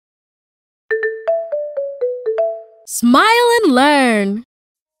Smile and learn!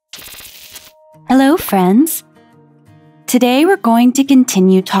 Hello, friends. Today we're going to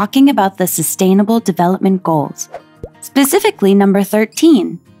continue talking about the Sustainable Development Goals, specifically number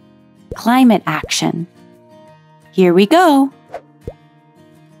 13, climate action. Here we go.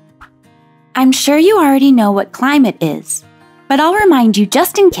 I'm sure you already know what climate is, but I'll remind you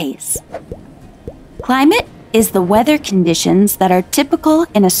just in case. Climate is the weather conditions that are typical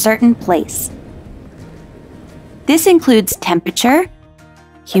in a certain place. This includes temperature,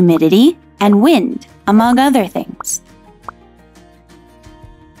 humidity, and wind, among other things.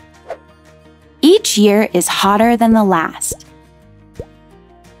 Each year is hotter than the last,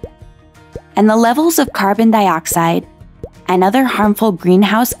 and the levels of carbon dioxide and other harmful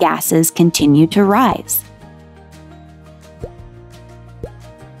greenhouse gases continue to rise.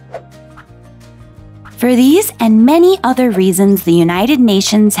 For these and many other reasons, the United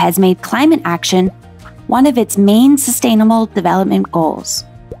Nations has made climate action one of its main sustainable development goals.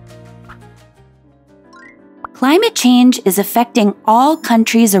 Climate change is affecting all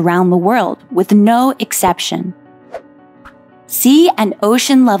countries around the world, with no exception. Sea and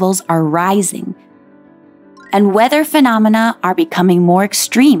ocean levels are rising, and weather phenomena are becoming more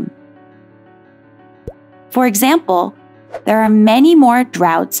extreme. For example, there are many more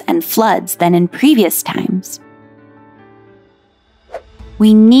droughts and floods than in previous times.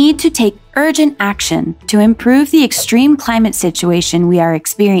 We need to take urgent action to improve the extreme climate situation we are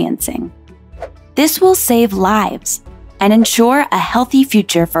experiencing. This will save lives and ensure a healthy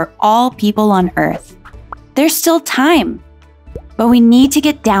future for all people on Earth. There's still time, but we need to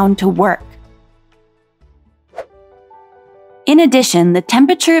get down to work. In addition, the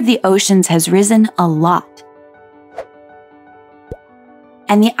temperature of the oceans has risen a lot,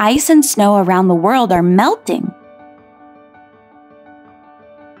 and the ice and snow around the world are melting.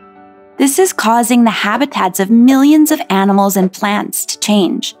 This is causing the habitats of millions of animals and plants to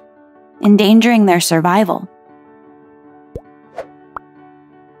change, endangering their survival.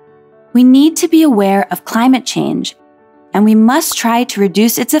 We need to be aware of climate change, and we must try to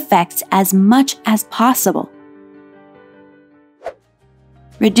reduce its effects as much as possible.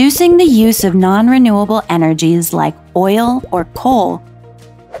 Reducing the use of non-renewable energies like oil or coal,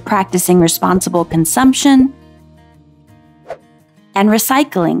 practicing responsible consumption, and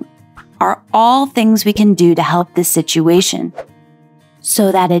recycling are all things we can do to help this situation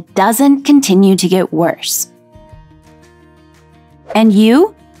so that it doesn't continue to get worse. And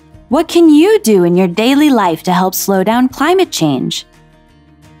you? What can you do in your daily life to help slow down climate change?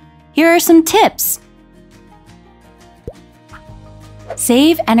 Here are some tips.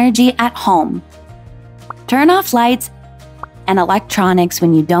 Save energy at home. Turn off lights and electronics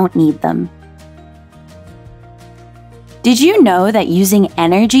when you don't need them. Did you know that using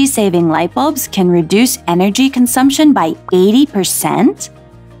energy-saving light bulbs can reduce energy consumption by 80%?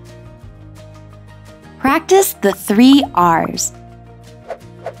 Practice the 3 R's.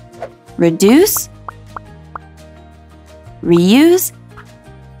 Reduce, reuse,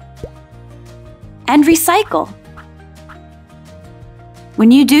 and recycle.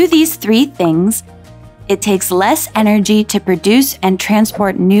 When you do these 3 things, it takes less energy to produce and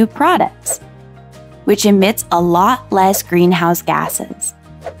transport new products, which emits a lot less greenhouse gases.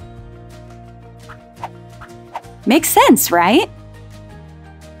 Makes sense, right?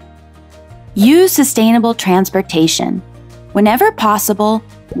 Use sustainable transportation. Whenever possible,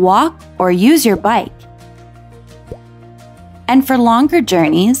 walk or use your bike. And for longer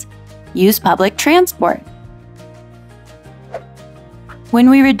journeys, use public transport. When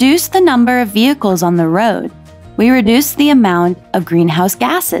we reduce the number of vehicles on the road, we reduce the amount of greenhouse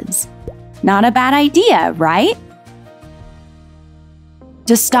gases. Not a bad idea, right?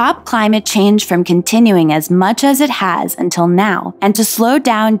 To stop climate change from continuing as much as it has until now, and to slow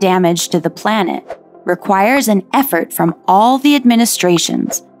down damage to the planet, requires an effort from all the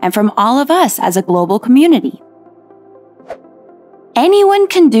administrations and from all of us as a global community. Anyone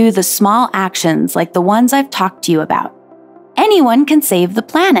can do the small actions like the ones I've talked to you about. Anyone can save the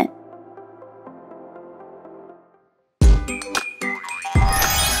planet.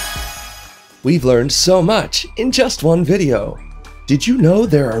 We've learned so much in just one video. Did you know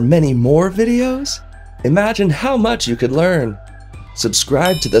there are many more videos? Imagine how much you could learn.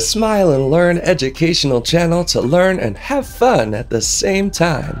 Subscribe to the Smile and Learn educational channel to learn and have fun at the same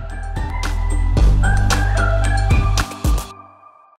time.